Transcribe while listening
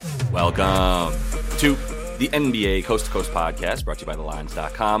Welcome to the NBA Coast to Coast podcast, brought to you by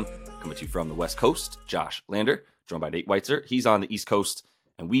TheLines.com. Coming to you from the West Coast, Josh Lander, joined by Nate Weitzer. He's on the East Coast,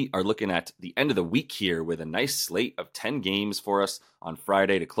 and we are looking at the end of the week here with a nice slate of 10 games for us on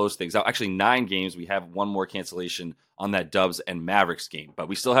Friday to close things out. Actually, 9 games. We have one more cancellation on that Dubs and Mavericks game, but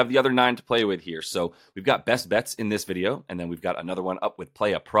we still have the other 9 to play with here. So we've got best bets in this video, and then we've got another one up with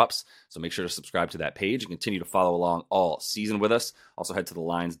play up props. So make sure to subscribe to that page and continue to follow along all season with us. Also head to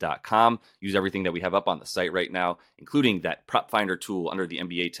thelines.com. Use everything that we have up on the site right now, including that prop finder tool under the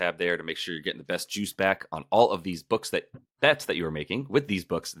NBA tab there to make sure you're getting the best juice back on all of these bets that you are making with these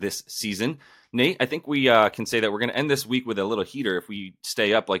books this season. Nate, I think we can say that we're going to end this week with a little heater if we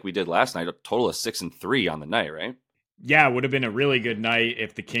stay up like we did last night, a total of 6-3 on the night, right? Yeah, it would have been a really good night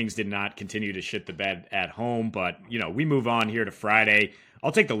if the Kings did not continue to shit the bed at home. But, we move on here to Friday.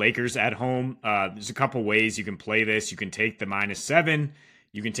 I'll take the Lakers at home. There's a couple ways you can play this. You can take the -7.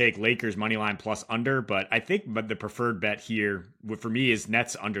 You can take Lakers moneyline plus under. But I think the preferred bet here for me is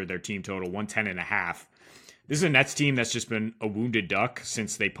Nets under their team total, 110.5. This is a Nets team that's just been a wounded duck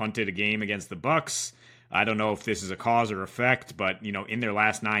since they punted a game against the Bucks. I don't know if this is a cause or effect, but, in their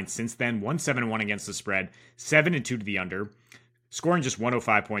last 9 since then, 1-7-1 against the spread, 7-2 to the under, scoring just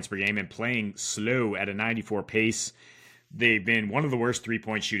 105 points per game and playing slow at a 94 pace. They've been one of the worst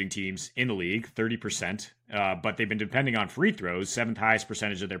three-point shooting teams in the league, 30%, but they've been depending on free throws, 7th highest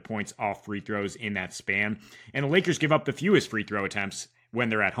percentage of their points off free throws in that span. And the Lakers give up the fewest free throw attempts when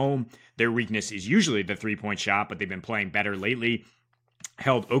they're at home. Their weakness is usually the three-point shot, but they've been playing better lately.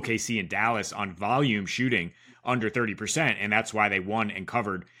 Held OKC and Dallas on volume shooting under 30%, and that's why they won and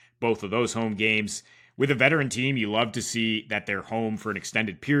covered both of those home games. With a veteran team, you love to see that they're home for an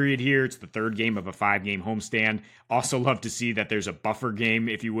extended period here. It's the third game of a 5-game homestand. Also love to see that there's a buffer game,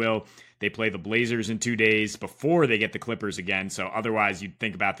 if you will. They play the Blazers in 2 days before they get the Clippers again, so otherwise you'd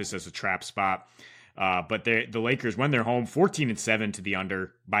think about this as a trap spot. But the Lakers, when they're home, 14-7 to the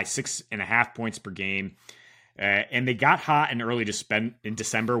under by 6.5 points per game. And they got hot in early in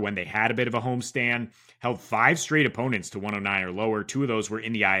December when they had a bit of a homestand, held 5 straight opponents to 109 or lower. 2 of those were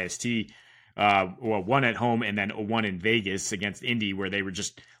in the IST, one at home and then one in Vegas against Indy, where they were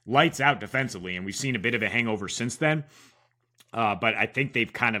just lights out defensively. And we've seen a bit of a hangover since then. But I think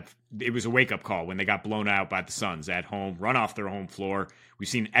it was a wake-up call when they got blown out by the Suns at home, run off their home floor. We've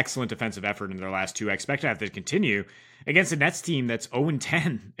seen excellent defensive effort in their last 2. I expect that to continue against a Nets team that's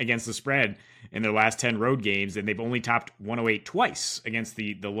 0-10 against the spread in their last 10 road games, and they've only topped 108 twice against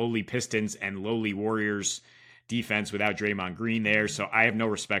the lowly Pistons and lowly Warriors defense without Draymond Green there. So I have no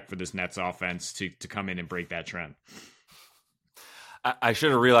respect for this Nets offense to come in and break that trend. I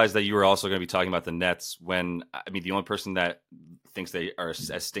should have realized that you were also going to be talking about the Nets when, the only person that thinks they are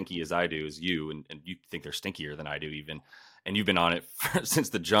as stinky as I do is you, and you think they're stinkier than I do even. And you've been on it since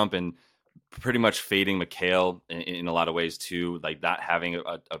the jump and pretty much fading McHale in a lot of ways too, like not having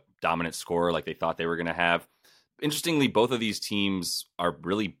a dominant scorer like they thought they were going to have. Interestingly, both of these teams are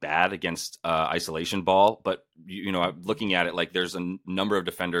really bad against isolation ball, but looking at it, like there's a number of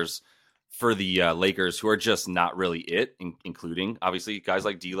defenders for the Lakers who are just not really it, including obviously guys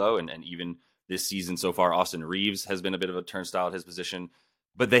like D'Lo and even this season so far, Austin Reeves has been a bit of a turnstile at his position.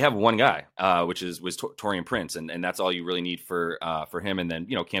 But they have one guy, which was Taurean Prince, and that's all you really need for him. And then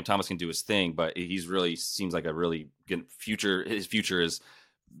Cam Thomas can do his thing, but he's really seems like a really good future. His future is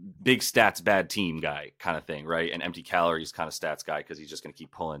big stats, bad team guy kind of thing, right? And empty calories kind of stats guy because he's just going to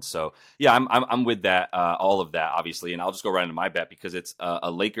keep pulling. So yeah, I'm with that, all of that obviously, and I'll just go right into my bet because it's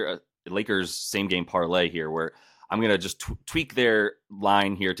a Lakers same game parlay here where I'm going to just tweak their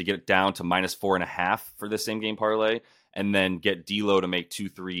line here to get it down to -4.5 for this same game parlay. And then get D'Lo to make 2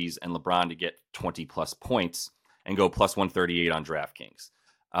 threes and LeBron to get 20 plus points and go plus 138 on DraftKings.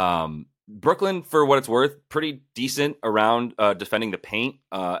 Brooklyn, for what it's worth, pretty decent around defending the paint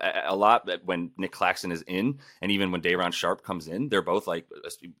a lot when Nick Claxton is in. And even when Day'Ron Sharpe comes in, they're both like,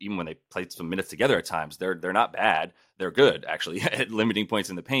 even when they played some minutes together at times, they're not bad. They're good, actually, at limiting points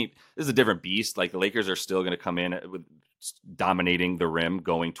in the paint. This is a different beast. Like the Lakers are still going to come in with dominating the rim,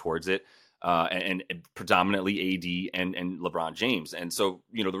 going towards it. And predominantly AD and LeBron James. And so,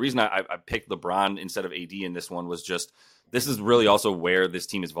 the reason I picked LeBron instead of AD in this one was just, this is really also where this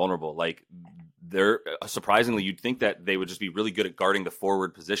team is vulnerable. Like they're surprisingly, you'd think that they would just be really good at guarding the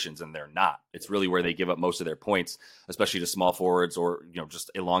forward positions, and they're not. It's really where they give up most of their points, especially to small forwards or, just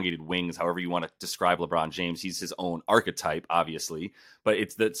elongated wings, however you want to describe LeBron James. He's his own archetype, obviously, but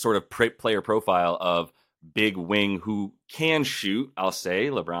it's the sort of player profile of big wing who can shoot, I'll say,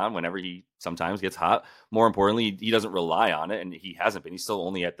 LeBron, whenever he sometimes gets hot. More importantly, he doesn't rely on it, and he hasn't been. He's still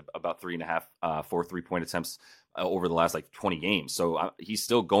only at about 3.5, 4 3-point attempts over the last like 20 games. So he's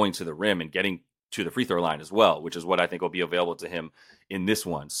still going to the rim and getting to the free throw line as well, which is what I think will be available to him in this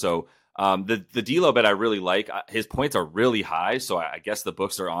one. So the D'Lo bet I really like. His points are really high, so I guess the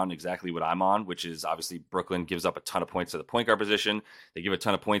books are on exactly what I'm on, which is obviously Brooklyn gives up a ton of points to the point guard position. They give a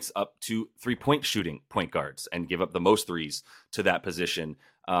ton of points up to 3-point shooting point guards and give up the most threes to that position.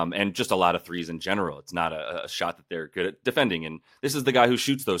 And just a lot of threes in general. It's not a shot that they're good at defending. And this is the guy who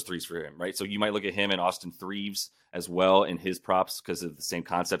shoots those threes for him, right? So you might look at him and Austin Threeves as well in his props because of the same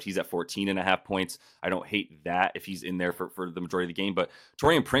concept. He's at 14.5 points. I don't hate that if he's in there for the majority of the game. But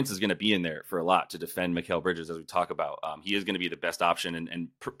Taurean Prince is going to be in there for a lot to defend Mikal Bridges, as we talk about. He is going to be the best option and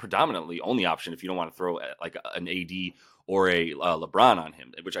predominantly only option if you don't want to throw like an AD or a LeBron on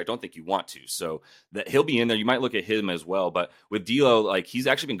him, which I don't think you want to. So that he'll be in there. You might look at him as well. But with D'Lo, like he's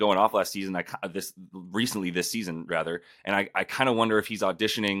actually been going off last season, this season rather. And I kind of wonder if he's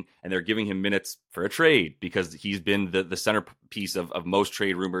auditioning and they're giving him minutes for a trade because he's been the centerpiece of most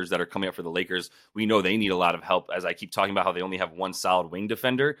trade rumors that are coming up for the Lakers. We know they need a lot of help, as I keep talking about how they only have one solid wing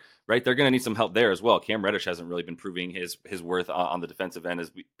defender, right? They're going to need some help there as well. Cam Reddish hasn't really been proving his worth on the defensive end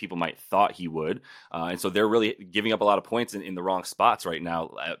as people might thought he would. And so they're really giving up a lot of points in the wrong spots right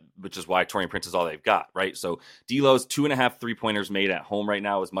now, which is why Taurean Prince is all they've got, right? So D'Lo's 2.5 3-pointers made at home right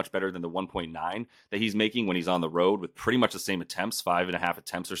now is much better than the 1.9 that he's making when he's on the road with pretty much the same attempts, 5.5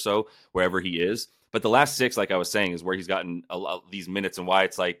 attempts or so, wherever he is. But the last 6, like I was saying, is where he's gotten these minutes and why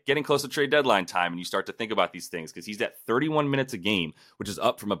it's like getting close to trade deadline time. And you start to think about these things because he's at 31 minutes a game, which is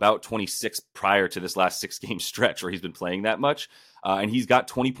up from about 26 prior to this last 6-game stretch where he's been playing that much. And he's got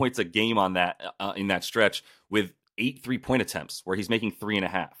 20 points a game on that in that stretch with 8 3-point attempts where he's making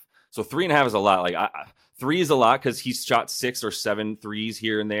 3.5. So 3.5 is a lot. Like 3 is a lot because he's shot 6 or 7 threes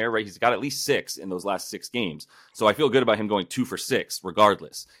here and there, right? He's got at least 6 in those last 6 games. So I feel good about him going 2 for 6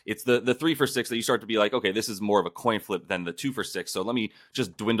 regardless. It's the 3 for 6 that you start to be like, okay, this is more of a coin flip than the 2 for 6. So let me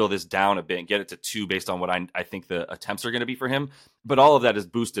just dwindle this down a bit and get it to 2 based on what I think the attempts are going to be for him. But all of that is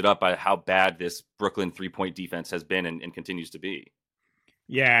boosted up by how bad this Brooklyn 3-point defense has been and continues to be.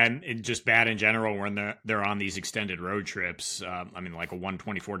 Yeah, and just bad in general when they're on these extended road trips. I mean, like a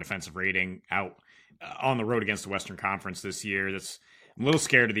 124 defensive rating out on the road against the Western Conference this year. I'm a little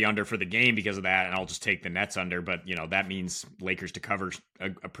scared of the under for the game because of that, and I'll just take the Nets under. But, that means Lakers to cover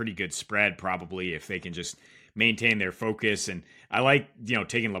a pretty good spread probably if they can just maintain their focus. And I like,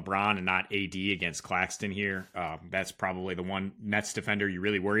 taking LeBron and not AD against Claxton here. That's probably the one Nets defender you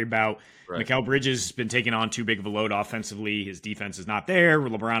really worry about. Right. Mikal Bridges has been taking on too big of a load offensively. His defense is not there.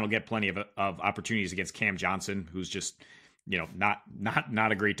 LeBron will get plenty of opportunities against Cam Johnson, who's just,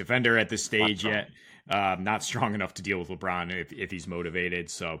 not a great defender at this stage yet. Not strong enough to deal with LeBron if he's motivated.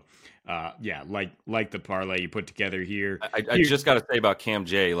 So, like the parlay you put together here. I just got to say about Cam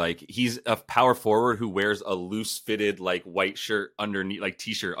J, like he's a power forward who wears a loose fitted like white shirt underneath, like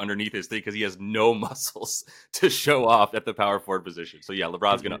t-shirt underneath his thing because he has no muscles to show off at the power forward position. So yeah,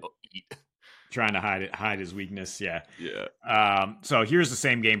 LeBron's gonna eat. Trying to hide his weakness. Yeah. Yeah. So here's the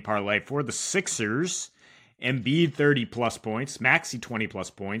same game parlay for the Sixers. Embiid 30 plus points, Maxey 20 plus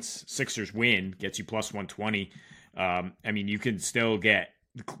points. Sixers win gets you plus 120. I mean, you can still get,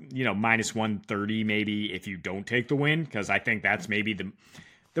 minus 130 maybe if you don't take the win, because I think that's maybe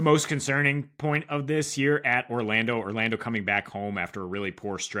the most concerning point of this year at Orlando. Orlando coming back home after a really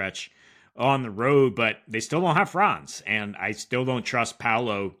poor stretch on the road, but they still don't have Franz, and I still don't trust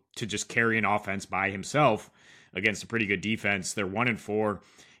Paolo to just carry an offense by himself against a pretty good defense. They're 1-4.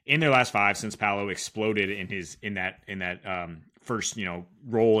 In their last 5 since Paolo exploded in that first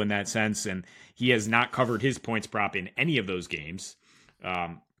role in that sense, and he has not covered his points prop in any of those games.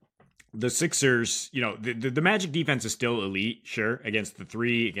 The Sixers, the Magic defense is still elite, sure, against the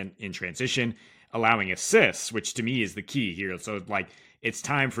 3 again in transition, allowing assists, which to me is the key here. So it's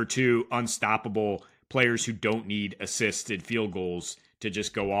time for 2 unstoppable players who don't need assisted field goals to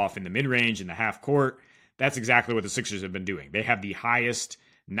just go off in the mid range in the half court. That's exactly what the Sixers have been doing. They have the highest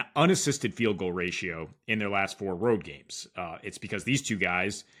unassisted field goal ratio in their last 4 road games. It's because these 2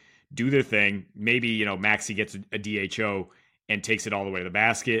 guys do their thing. Maybe, Maxey gets a DHO and takes it all the way to the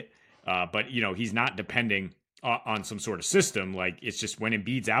basket. But, he's not depending on some sort of system. Like, it's just when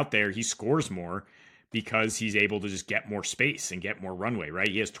Embiid's out there, he scores more because he's able to just get more space and get more runway, right?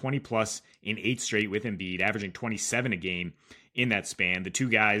 He has 20 plus in 8 straight with Embiid, averaging 27 a game in that span. The 2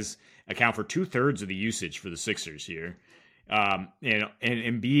 guys account for 2/3 of the usage for the Sixers here. And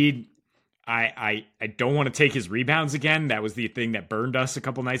Embiid, I don't want to take his rebounds again. That was the thing that burned us a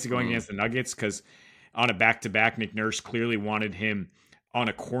couple nights ago against the Nuggets, because on a back-to-back, Nick Nurse clearly wanted him on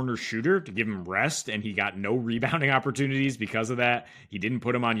a corner shooter to give him rest, and he got no rebounding opportunities because of that. He didn't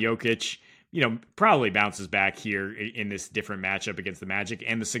put him on Jokic. probably bounces back here in this different matchup against the Magic,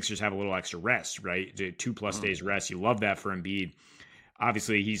 and the Sixers have a little extra rest, right? 2+ days rest. You love that for Embiid.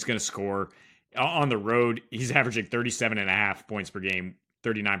 Obviously, he's going to score on the road. He's averaging 37.5 points per game,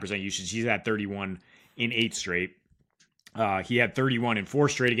 39% usage. He's at 31 in 8 straight. He had 31 in 4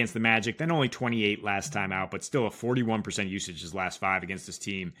 straight against the Magic, then only 28 last time out, but still a 41% usage his last 5 against this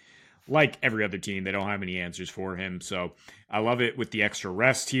team. Like every other team, they don't have any answers for him. So I love it with the extra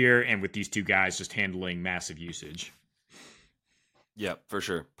rest here and with these two guys just handling massive usage. Yeah, for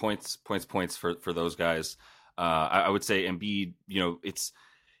sure. Points for those guys. I would say Embiid,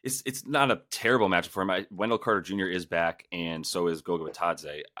 it's not a terrible matchup for him. Wendell Carter Jr. is back, and so is Goga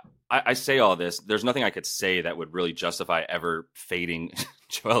Bitadze. I say all this. There's nothing I could say that would really justify ever fading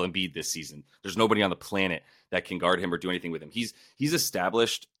Joel Embiid this season. There's nobody on the planet that can guard him or do anything with him. He's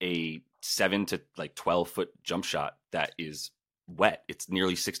established a 7 to 12 foot jump shot that is wet. It's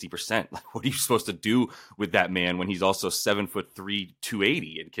nearly 60%. Like, what are you supposed to do with that man when he's also 7'3",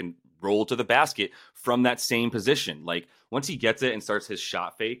 280 and can roll to the basket from that same position? Like, once he gets it and starts his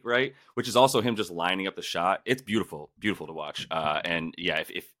shot fake, right, which is also him just lining up the shot, it's beautiful to watch. And yeah,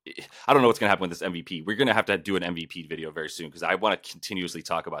 if I don't know what's gonna happen with this MVP. We're gonna have to do an MVP video very soon because I want to continuously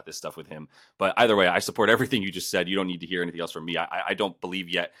talk about this stuff with him. But either way, I support everything you just said. You don't need to hear anything else from me. I don't believe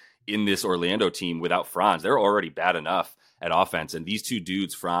yet in this Orlando team without Franz. They're already bad enough at offense, and these two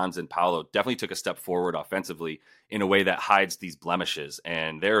dudes, Franz and Paolo, definitely took a step forward offensively in a way that hides these blemishes,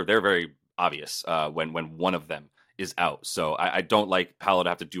 and they're very obvious when one of them is out. So I don't like Paolo to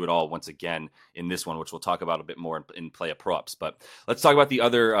have to do it all once again in this one, which we'll talk about a bit more in play of props. But let's talk about the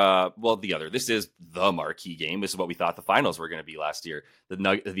other. This is the marquee game. This is what we thought the finals were going to be last year: the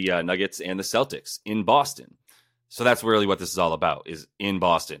Nuggets and the Celtics in Boston. So that's really what this is all about, is in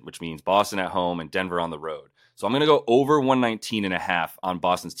Boston, which means Boston at home and Denver on the road. So I'm going to go over 119.5 on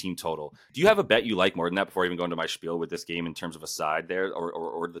Boston's team total. Do you have a bet you like more than that before I even go into my spiel with this game in terms of a side there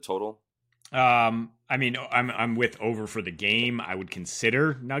or the total? I mean, I'm with over for the game. I would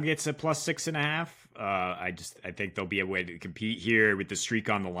consider Nuggets at +6.5. I think there'll be a way to compete here with the streak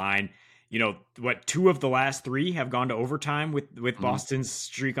on the line. 2 of the last 3 have gone to overtime with Boston's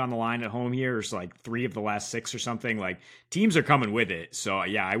streak on the line at home here. It's like 3 of the last 6 or something. Like, teams are coming with it. So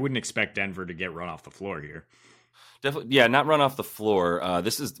yeah, I wouldn't expect Denver to get run off the floor here. Definitely, yeah, not run off the floor.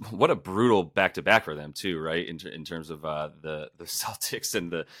 This is what a brutal back-to-back for them too, right? In terms of the Celtics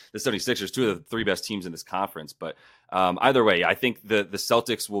and the 76ers, 2 of the 3 best teams in this conference. But either way, I think the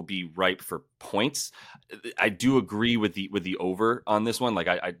Celtics will be ripe for points. I do agree with the over on this one. Like,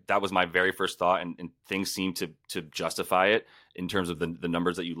 I that was my very first thought, and things seem to justify it in terms of the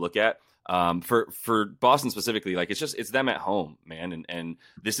numbers that you look at. For Boston specifically, like, it's them at home, man, and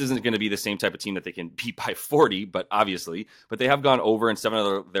this isn't going to be the same type of team that they can beat by 40, but they have gone over in 7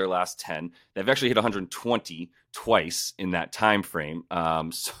 of their last 10. They've actually hit 120 twice in that time frame.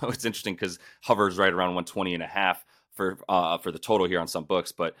 So it's interesting because hovers right around 120.5 for the total here on some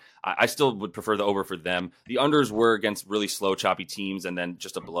books, but I still would prefer the over for them. The unders were against really slow, choppy teams, and then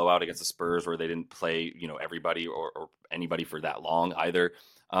just a blowout against the Spurs where they didn't play, everybody or anybody for that long either.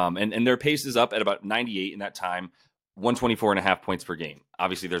 And their pace is up at about 98 in that time, 124.5 points per game.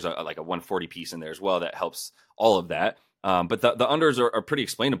 Obviously, there's a 140 piece in there as well that helps all of that. But the unders are pretty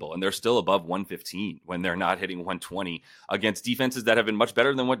explainable, and they're still above 115 when they're not hitting 120 against defenses that have been much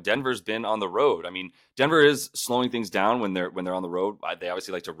better than what Denver's been on the road. I mean, Denver is slowing things down when they're on the road. They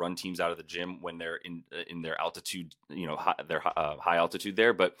obviously like to run teams out of the gym when they're in their altitude, their high altitude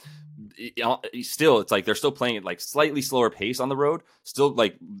there. But still, it's like they're still playing at like slightly slower pace on the road. Still,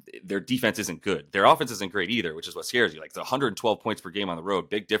 like, their defense isn't good. Their offense isn't great either, which is what scares you. Like, the 112 points per game on the road,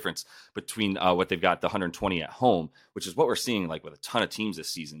 big difference between what they've got, the 120 at home, which is what we're seeing like with a ton of teams this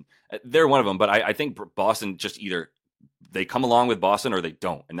season. They're one of them, but I think Boston just either they come along with Boston or they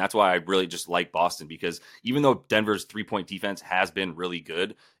don't. And that's why I really just like Boston, because even though Denver's 3-point defense has been really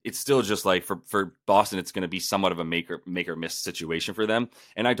good, it's still just like for Boston, it's going to be somewhat of a make or miss situation for them.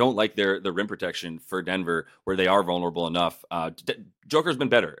 And I don't like the rim protection for Denver where they are vulnerable enough. Joker's been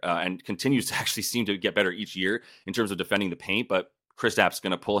better and continues to actually seem to get better each year in terms of defending the paint, but Kristaps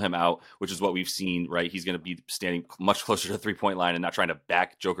going to pull him out, which is what we've seen, right? He's going to be standing much closer to the 3-point line and not trying to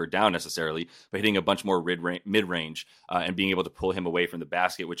back Joker down necessarily, but hitting a bunch more mid-range and being able to pull him away from the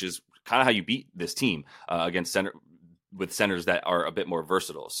basket, which is kind of how you beat this team against centers that are a bit more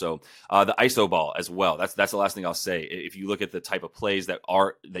versatile. So the ISO ball as well. That's the last thing I'll say. If you look at the type of plays that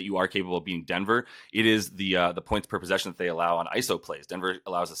you are capable of beating Denver, it is the points per possession that they allow on ISO plays. Denver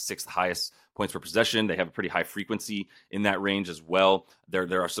allows the 6th highest points per possession. They have a pretty high frequency in that range as well.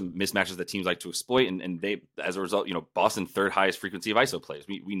 There are some mismatches that teams like to exploit, and they, as a result, Boston third highest frequency of ISO plays.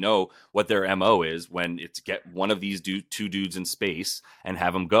 We know what their MO is when it's get one of these two dudes in space and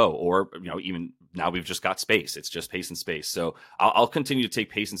have them go, or even now we've just got space. It's just pace and space. So I'll continue to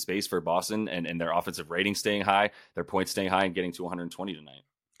take pace and space for Boston and their offensive rating staying high, their points staying high, and getting to 120 tonight.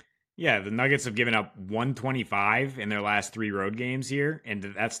 Yeah, the Nuggets have given up 125 in their last 3 road games here, and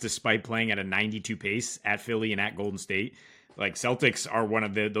that's despite playing at a 92 pace at Philly and at Golden State. Like, Celtics are one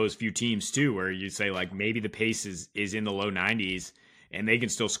of those few teams too where you say like maybe the pace is in the low 90s and they can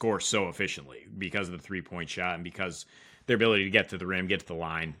still score so efficiently because of the 3-point shot and because their ability to get to the rim, get to the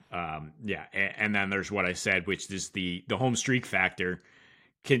line. And then there's what I said, which is the home streak factor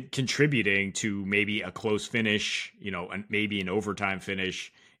contributing to maybe a close finish, and maybe an overtime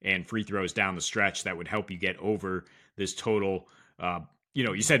finish and free throws down the stretch that would help you get over this total.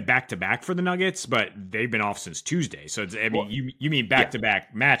 You said back-to-back for the Nuggets, but they've been off since Tuesday. So, you mean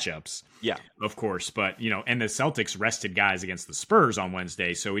back-to-back matchups. Yeah. Of course. But, and the Celtics rested guys against the Spurs on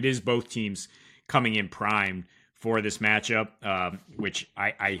Wednesday. So it is both teams coming in primed for this matchup, which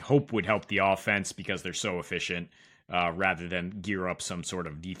I hope would help the offense because they're so efficient rather than gear up some sort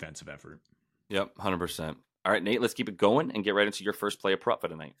of defensive effort. Yep, 100%. All right, Nate, let's keep it going and get right into your first play of prop for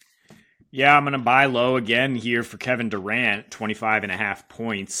tonight. Yeah, I'm going to buy low again here for Kevin Durant, 25.5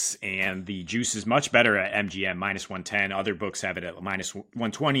 points, and the juice is much better at MGM, minus 110. Other books have it at minus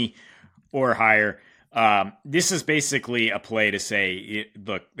 120 or higher. This is basically a play to say,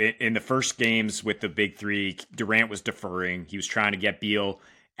 look, in the first games with the big three, Durant was deferring. He was trying to get Beal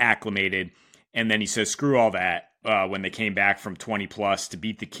acclimated, and then he says, screw all that. When they came back from 20-plus to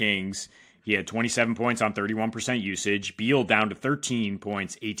beat the Kings, he had 27 points on 31% usage. Beal down to 13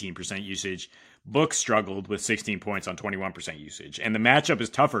 points, 18% usage. Book struggled with 16 points on 21% usage. And the matchup is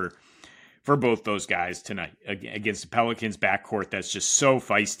tougher for both those guys tonight against the Pelicans backcourt that's just so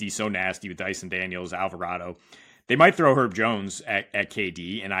feisty, so nasty with Dyson Daniels, Alvarado. They might throw Herb Jones at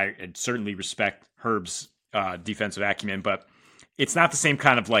KD, and I certainly respect Herb's defensive acumen, but it's not the same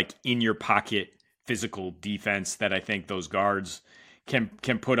kind of like in-your-pocket physical defense that I think those guards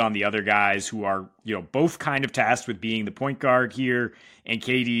can put on the other guys who are, both kind of tasked with being the point guard here, and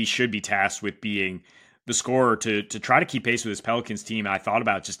KD should be tasked with being the scorer to try to keep pace with this Pelicans team. I thought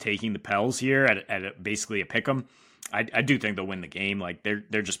about just taking the Pels here at basically a pick 'em. I do think they'll win the game. Like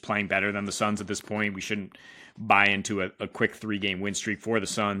they're just playing better than the Suns at this point. We shouldn't buy into a quick 3-game win streak for the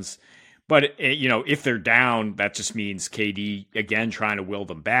Suns. But if they're down, that just means KD again trying to will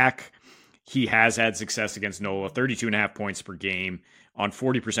them back. He has had success against Nola, 32.5 points per game on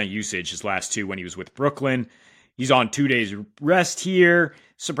 40% usage his last 2 when he was with Brooklyn. He's on 2 days rest here.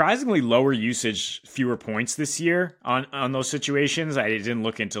 Surprisingly lower usage, fewer points this year on those situations. I didn't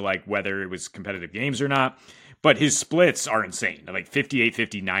look into like whether it was competitive games or not, but his splits are insane. Like 58,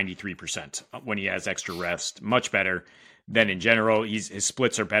 50, 93% when he has extra rest. Much better than in general. His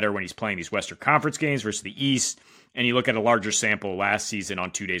splits are better when he's playing these Western Conference games versus the East. And you look at a larger sample last season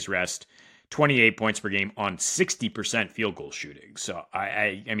on 2 days rest, 28 points per game on 60% field goal shooting. So,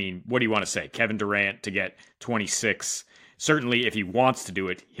 I mean, what do you want to say? Kevin Durant to get 26. Certainly, if he wants to do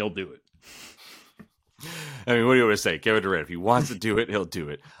it, he'll do it. I mean, what do you want to say? Kevin Durant, if he wants to do it, he'll do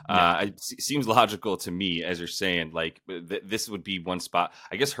it. Yeah. It seems logical to me, as you're saying, like this would be one spot.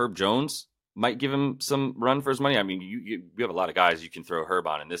 I guess Herb Jones might give him some run for his money. I mean, you have a lot of guys you can throw Herb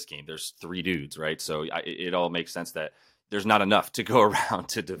on in this game. There's 3 dudes, right? So it all makes sense that there's not enough to go around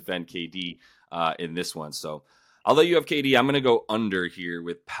to defend KD in this one. So I'll let you have KD. I'm going to go under here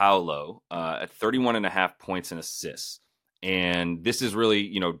with Paolo at 31.5 points and assists. And this is really,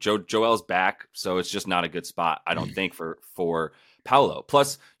 Joel's back, so it's just not a good spot, I don't think, for Paolo.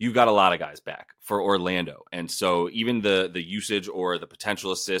 Plus, you've got a lot of guys back for Orlando. And so even the usage or the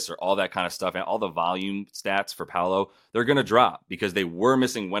potential assists or all that kind of stuff and all the volume stats for Paolo, they're going to drop because they were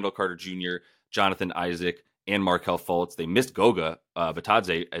missing Wendell Carter Jr., Jonathan Isaac, and Markelle Fultz. They missed Goga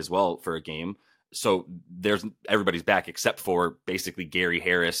Batadze as well for a game. So everybody's back except for basically Gary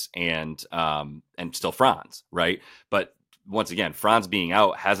Harris and still Franz, right? But once again, Franz being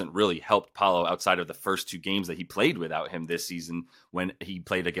out hasn't really helped Paolo outside of the first 2 games that he played without him this season when he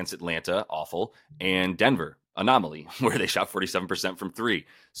played against Atlanta, awful, and Denver, anomaly, where they shot 47% from 3.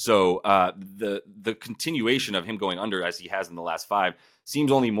 So the continuation of him going under as he has in the last 5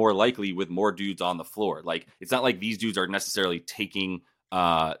 seems only more likely with more dudes on the floor. Like, it's not like these dudes are necessarily taking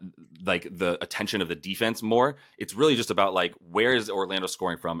like the attention of the defense more. It's really just about like, where is Orlando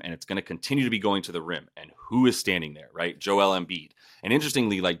scoring from? And it's going to continue to be going to the rim, and who is standing there, right? Joel Embiid. And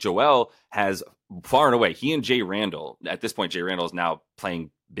interestingly, like, Joel has far and away, he and Jay Randall, at this point, Jay Randall is now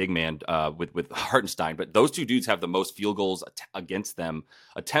playing big man with Hartenstein, but those two dudes have the most field goals against them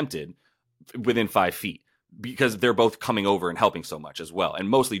attempted within 5 feet, because they're both coming over and helping so much as well. And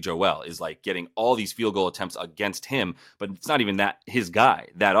mostly Joel is like getting all these field goal attempts against him, but it's not even that his guy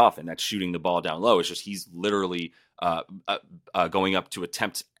that often that's shooting the ball down low. It's just he's literally going up to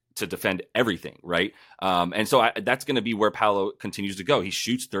attempt to defend everything, right? And so that's going to be where Paolo continues to go. He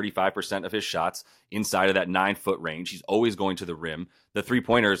shoots 35% of his shots inside of that 9-foot range. He's always going to the rim. The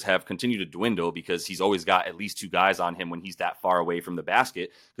 3-pointers have continued to dwindle because he's always got at least 2 guys on him when he's that far away from the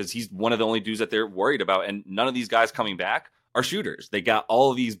basket, because he's one of the only dudes that they're worried about. And none of these guys coming back are shooters. They got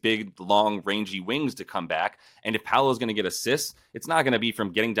all of these big, long, rangy wings to come back. And if Paolo's going to get assists, it's not going to be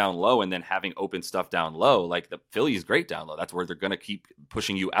from getting down low and then having open stuff down low. Like the Philly is great down low. That's where they're going to keep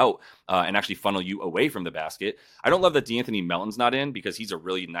pushing you out and actually funnel you away from the basket. I don't love that DeAnthony Melton's not in, because he's a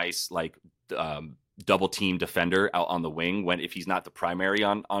really nice, like, double team defender out on the wing if he's not the primary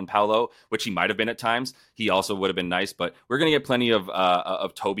on Paolo, which he might have been at times. He also would have been nice, but we're going to get plenty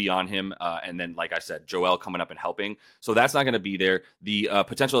of Toby on him. And then, like I said, Joel coming up and helping. So that's not going to be there. The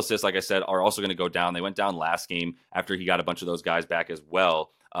potential assists, like I said, are also going to go down. They went down last game after he got a bunch of those guys back as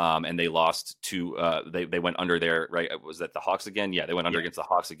well. And they lost to they went under there, right? Was that the Hawks again? Yeah, they went under against the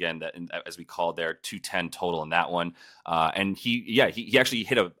Hawks again. That, as we called there, 210 total in that one. And he actually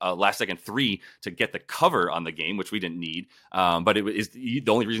hit a last second 3 to get the cover on the game, which we didn't need. But it was the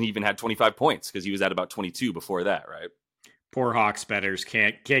only reason he even had 25 points, because he was at about 22 before that, right? Poor Hawks bettors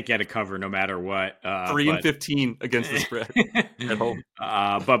can't get a cover no matter what. 3-15 against the spread at home.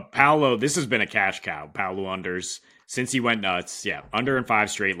 But Paolo, this has been a cash cow. Paolo unders since he went nuts. Yeah, under in 5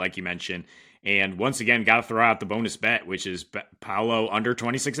 straight, like you mentioned. And once again, got to throw out the bonus bet, which is Paolo under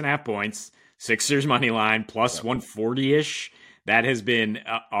 26.5 points, Sixers money line plus 140-ish. That has been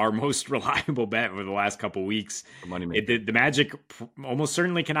our most reliable bet over the last couple weeks. The Magic almost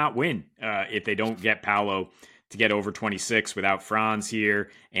certainly cannot win if they don't get Paolo to get over 26 without Franz here.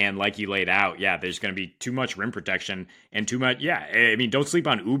 And like you laid out, there's going to be too much rim protection and too much. I mean, don't sleep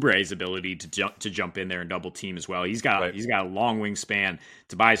on Oubre's ability to jump in there and double team as well. He's got a long wingspan.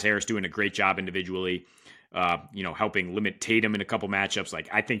 Tobias Harris doing a great job individually, helping limit Tatum in a couple matchups. Like,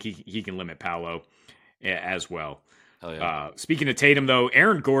 I think he can limit Paolo as well. Hell yeah. Speaking of Tatum, though,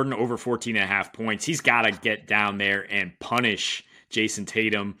 Aaron Gordon over 14.5 points. He's got to get down there and punish Jason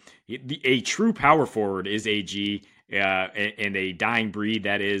Tatum. A true power forward is AG, and a dying breed,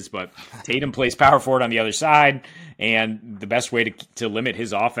 that is. But Tatum plays power forward on the other side, and the best way to limit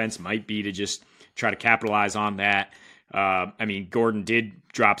his offense might be to just try to capitalize on that. Gordon did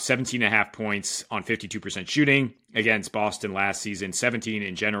drop 17.5 points on 52% shooting against Boston last season, 17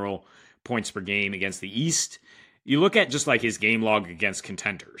 in general points per game against the East. You look at just like his game log against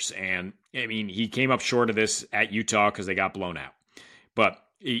contenders, and he came up short of this at Utah because they got blown out. But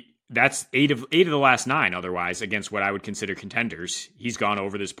that's eight of the last 9 otherwise against what I would consider contenders. He's gone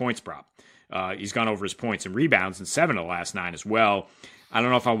over this points prop. He's gone over his points and rebounds in 7 of the last 9 as well. I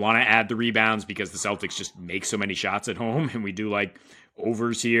don't know if I want to add the rebounds because the Celtics just make so many shots at home, and we do like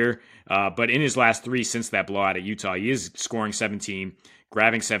overs here. But in his last 3 since that blowout at Utah, he is scoring 17,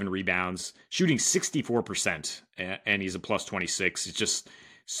 grabbing 7 rebounds, shooting 64%, and he's a plus 26. It's just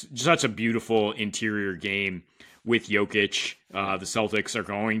such a beautiful interior game with Jokic. The Celtics are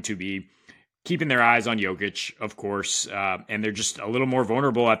going to be keeping their eyes on Jokic, of course, and they're just a little more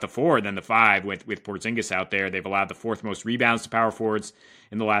vulnerable at the 4 than the 5 with Porzingis out there. They've allowed the 4th most rebounds to power forwards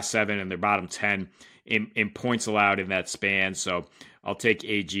in the last 7, and they're bottom 10 in points allowed in that span. So I'll take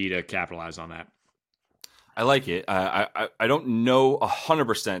AG to capitalize on that. I like it. I don't know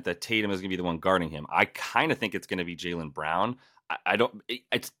 100% that Tatum is going to be the one guarding him. I kind of think it's going to be Jaylen Brown. I don't.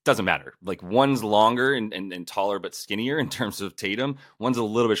 It doesn't matter. Like, one's longer and taller but skinnier in terms of Tatum. One's a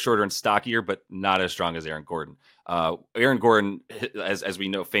little bit shorter and stockier, but not as strong as Aaron Gordon. Aaron Gordon, as we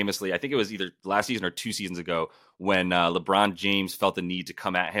know famously, I think it was either last season or 2 seasons ago, when LeBron James felt the need to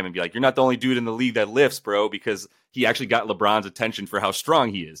come at him and be like, "You're not the only dude in the league that lifts, bro," because he actually got LeBron's attention for how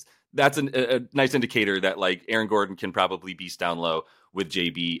strong he is. That's a nice indicator that, like, Aaron Gordon can probably beast down low with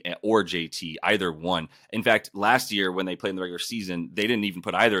JB or JT, either one. In fact, last year when they played in the regular season, they didn't even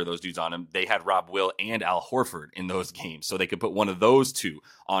put either of those dudes on him. They had Rob Will and Al Horford in those games, so they could put one of those two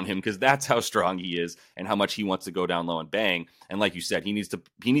on him, because that's how strong he is and how much he wants to go down low and bang. And like you said, he needs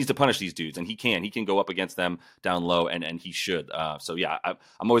to punish these dudes, and he can go up against them down low, and he should. So yeah,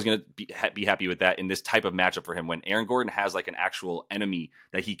 I'm always going to be happy with that in this type of matchup for him. When Aaron Gordon has like an actual enemy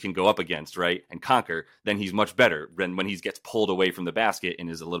that he can go up against, right, and conquer, then he's much better than when he gets pulled away from the basket and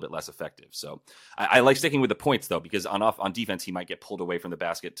is a little bit less effective. So I like sticking with the points though, because on defense, he might get pulled away from the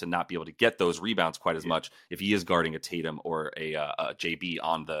basket to not be able to get those rebounds quite as much if he is guarding a Tatum or a JB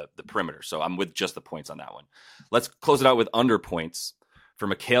on the perimeter. So I'm with just the points on that one. Let's close it out with under points for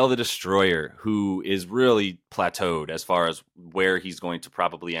Mikhail the Destroyer, who is really plateaued as far as where he's going to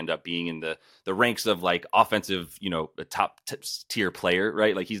probably end up being in the ranks of like offensive, a top tier player,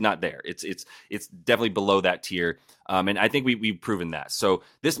 right? Like he's not there. It's definitely below that tier. And I think we've proven that. So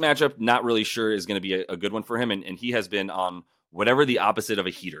this matchup, not really sure is going to be a good one for him. And he has been on whatever the opposite of a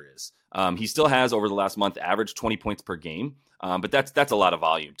heater is. He still has over the last month averaged 20 points per game. But that's a lot of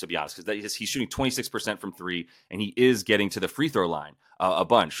volume, to be honest, because he's shooting 26% from three, and he is getting to the free throw line a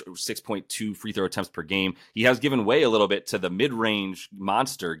bunch, 6.2 free throw attempts per game. He has given way a little bit to the mid-range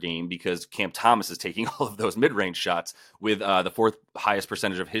monster game because Cam Thomas is taking all of those mid-range shots with the fourth highest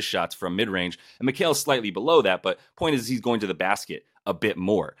percentage of his shots from mid-range. And Mikhail's slightly below that, but point is he's going to the basket a bit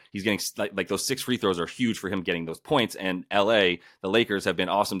more. He's getting like those 6 free throws are huge for him getting those points. And LA, the Lakers have been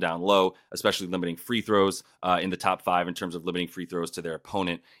awesome down low, especially limiting free throws in the top 5 in terms of limiting free throws to their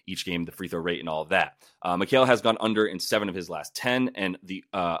opponent each game, the free throw rate and all of that. Mikhail has gone under in 7 of his last 10 and the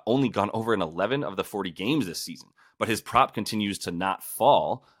only gone over in 11 of the 40 games this season. But his prop continues to not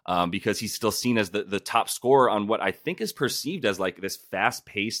fall because he's still seen as the top scorer on what I think is perceived as like this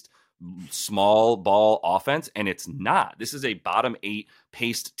fast-paced small ball offense, and it's not. This is a bottom 8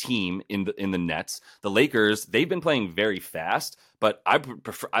 paced team in the Nets. The Lakers, they've been playing very fast, but I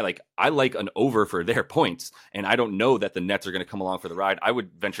like an over for their points, and I don't know that the Nets are going to come along for the ride. I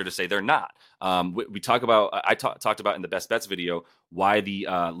would venture to say they're not. We talk about I talked about in the best bets video why the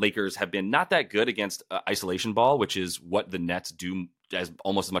Lakers have been not that good against isolation ball, which is what the Nets do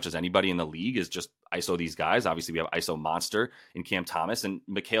almost as much as anybody in the league, is just ISO these guys. Obviously, we have ISO monster in Cam Thomas, and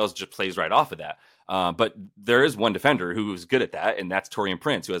Mikhail's just plays right off of that. But there is one defender who's good at that, and that's Taurean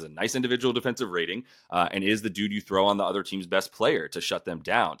Prince, who has a nice individual defensive rating and is the dude you throw on the other team's best player to shut them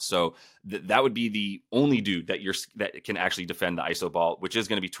down. So that would be the only dude that can actually defend the ISO ball, which is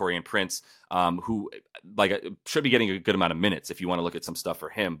going to be Taurean Prince, who should be getting a good amount of minutes if you want to look at some stuff for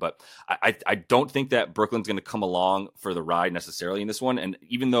him. But I don't think that Brooklyn's going to come along for the ride necessarily in this one. And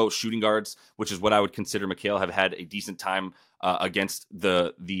even though shooting guards, which is what I would consider Mikhail, have had a decent time against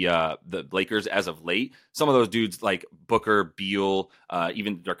the Lakers as of late, some of those dudes like Booker, Beal,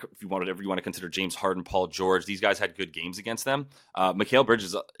 even if you want to consider James Harden, Paul George, these guys had good games against them. Mikal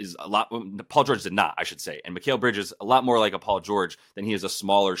Bridges is a lot. Paul George did not, I should say, and Mikal Bridges is a lot more like a Paul George than he is a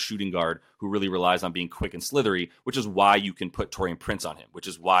smaller shooting guard who really relies on being quick and slithery, which is why you can put Taurean Prince on him, which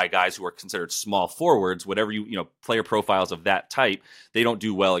is why guys who are considered small forwards, whatever player profiles of that type, they don't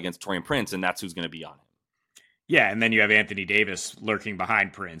do well against Taurean Prince, and that's who's going to be on him. Yeah, and then you have Anthony Davis lurking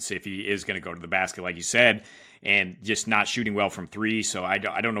behind Prince if he is going to go to the basket, like you said, and just not shooting well from three. So I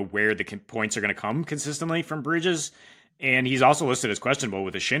don't know where the points are going to come consistently from Bridges. And he's also listed as questionable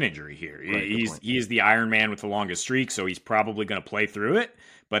with a shin injury here. Right, he is the Iron Man with the longest streak, so he's probably going to play through it,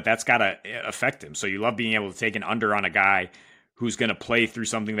 but that's got to affect him. So you love being able to take an under on a guy who's going to play through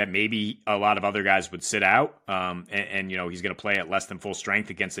something that maybe a lot of other guys would sit out. And he's going to play at less than full strength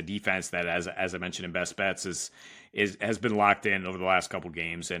against a defense that, as I mentioned in Best Bets, has been locked in over the last couple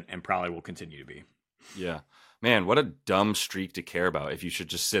games and probably will continue to be. Yeah. Man, what a dumb streak to care about if you should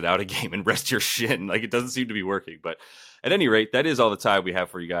just sit out a game and rest your shin. Like, it doesn't seem to be working. But at any rate, that is all the time we have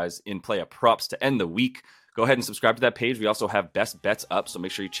for you guys in Play Up Props to end the week. Go ahead and subscribe to that page. We also have Best Bets up, so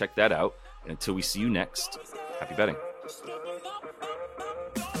make sure you check that out. And until we see you next, happy betting.